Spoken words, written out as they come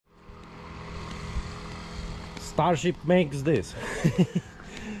Starship makes this.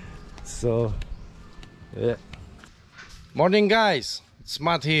 So yeah. Morning guys, it's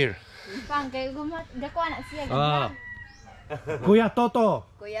Matt here. Kuya Toto.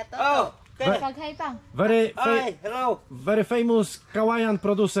 Kuya Toto. Very famous Kawayan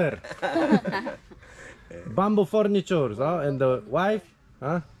producer. Bamboo furniture, and the wife,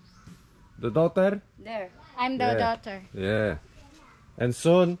 the daughter. There, I'm the daughter. Yeah, and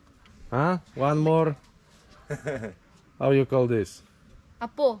soon, one more. How you call this?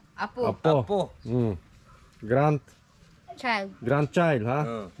 Apo. Grandchild,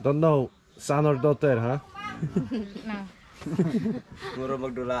 Don't know, son or daughter, No.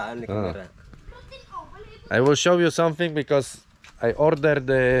 I will show you something because I ordered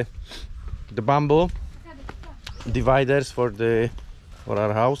the bamboo dividers for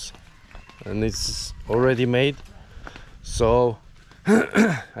our house, and it's already made. So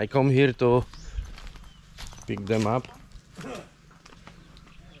I come here to pick them up.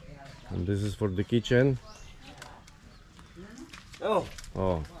 And this is for the kitchen. Oh,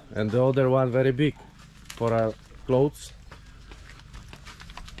 and the other one very big for our clothes.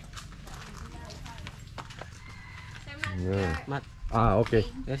 Yeah. Okay.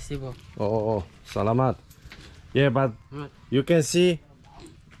 Oh, salamat. Yeah, but you can see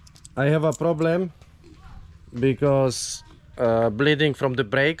I have a problem because bleeding from the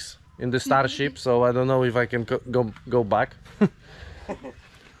brakes in the Starship, so I don't know if I can go back.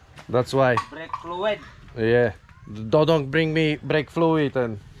 That's why. Brake fluid. Yeah, don't bring me brake fluid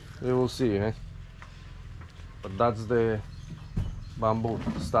and we will see. But that's the bamboo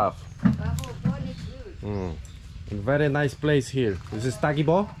stuff. Very nice place here. This is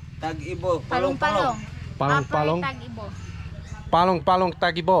Tagibo? Tagibo. Palong-palong. Palong-palong? Tagibo. Palong-palong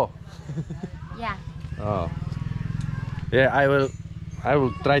Tagibo. Yeah. Oh. Yeah, I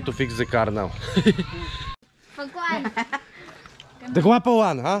will try to fix the car now. The guapo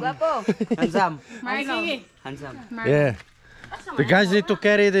one, Guapo. Handsome. Handsome. Yeah. The guys need to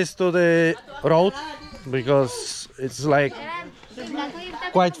carry this to the road because it's like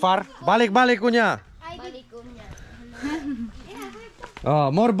quite far. Balik kunya.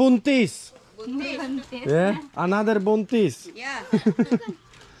 Oh, more buntis. Yeah, another buntis. Yeah.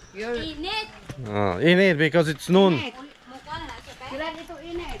 In it because it's noon.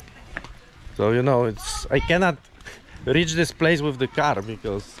 So you know, I cannot reach this place with the car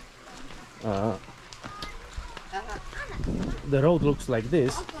because the road looks like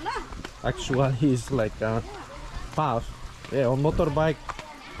this. Actually, it's like a path. Yeah, on motorbike,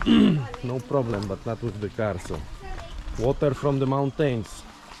 no problem, but not with the car. So, water from the mountains.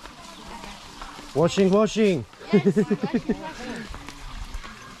 Washing. Yes, washing.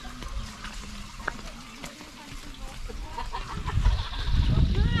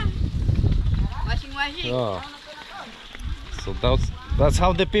 Oh. So that's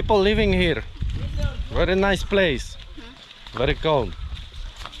how the people living here. Very nice place. Very cold.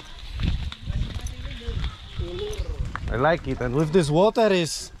 I like it, and with this water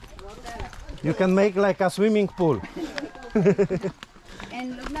you can make like a swimming pool.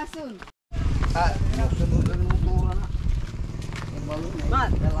 And look na soon.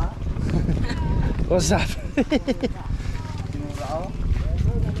 What's up?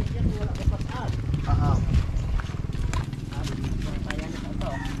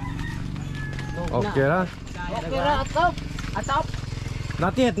 Okay, Atop.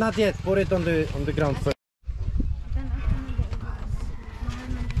 Not yet. Put it on the ground first.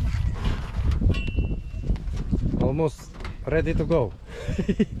 Almost ready to go.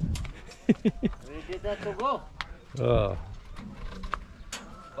 Ready to go.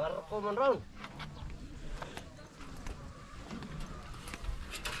 Barko man ron.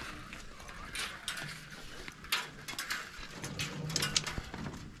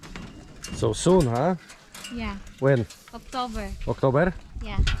 So soon, huh? Yeah. When? October.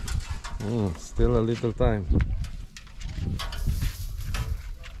 Yeah. Still a little time.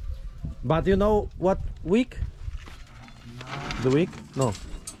 But you know what week? The week? No.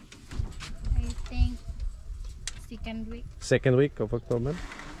 I think Second week of October.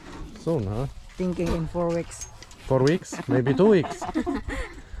 Soon, huh? Thinking in 4 weeks. 4 weeks? Maybe 2 weeks.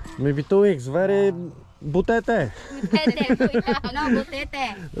 Maybe 2 weeks. Very butete. No,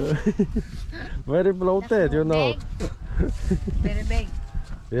 butete. Very bloated, you know. Very big.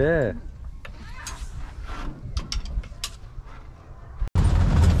 Yeah.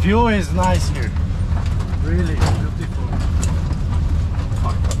 View is nice here. Really beautiful.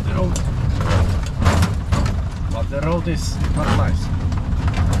 But the road is not nice.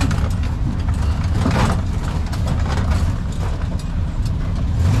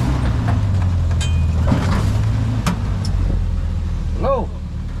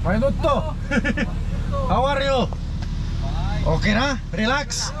 Saluto. How are you? Okay, na?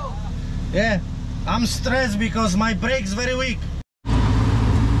 Relax. Yeah, I'm stressed because my brake's very weak.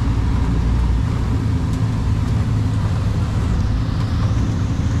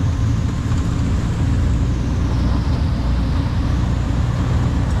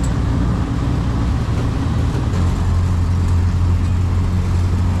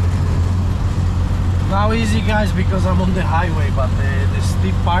 Now easy guys because I'm on the highway, but the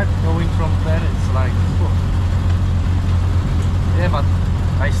steep part going from there it's like oh. Yeah, but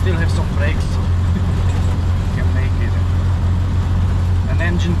I still have some brakes so can make it. And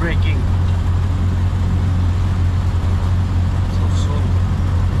engine braking. So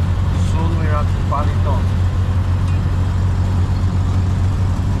soon we're at Paliton.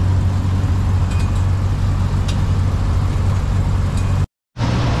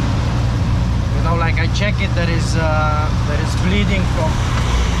 Like I check it, there is bleeding from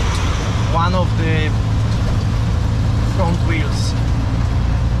one of the front wheels.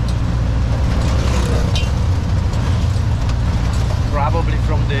 Probably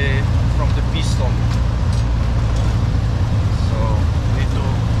from the piston. So need to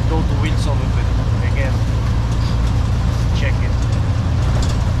go to wheel solve it again. Check it.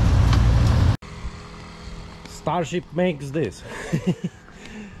 Starship makes this.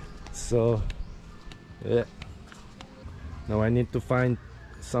 So yeah, now I need to find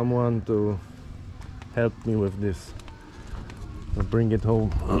someone to help me with this and bring it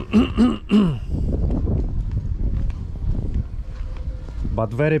home. But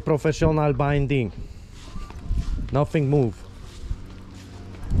very professional binding, nothing move.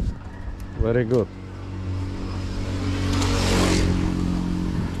 Very good.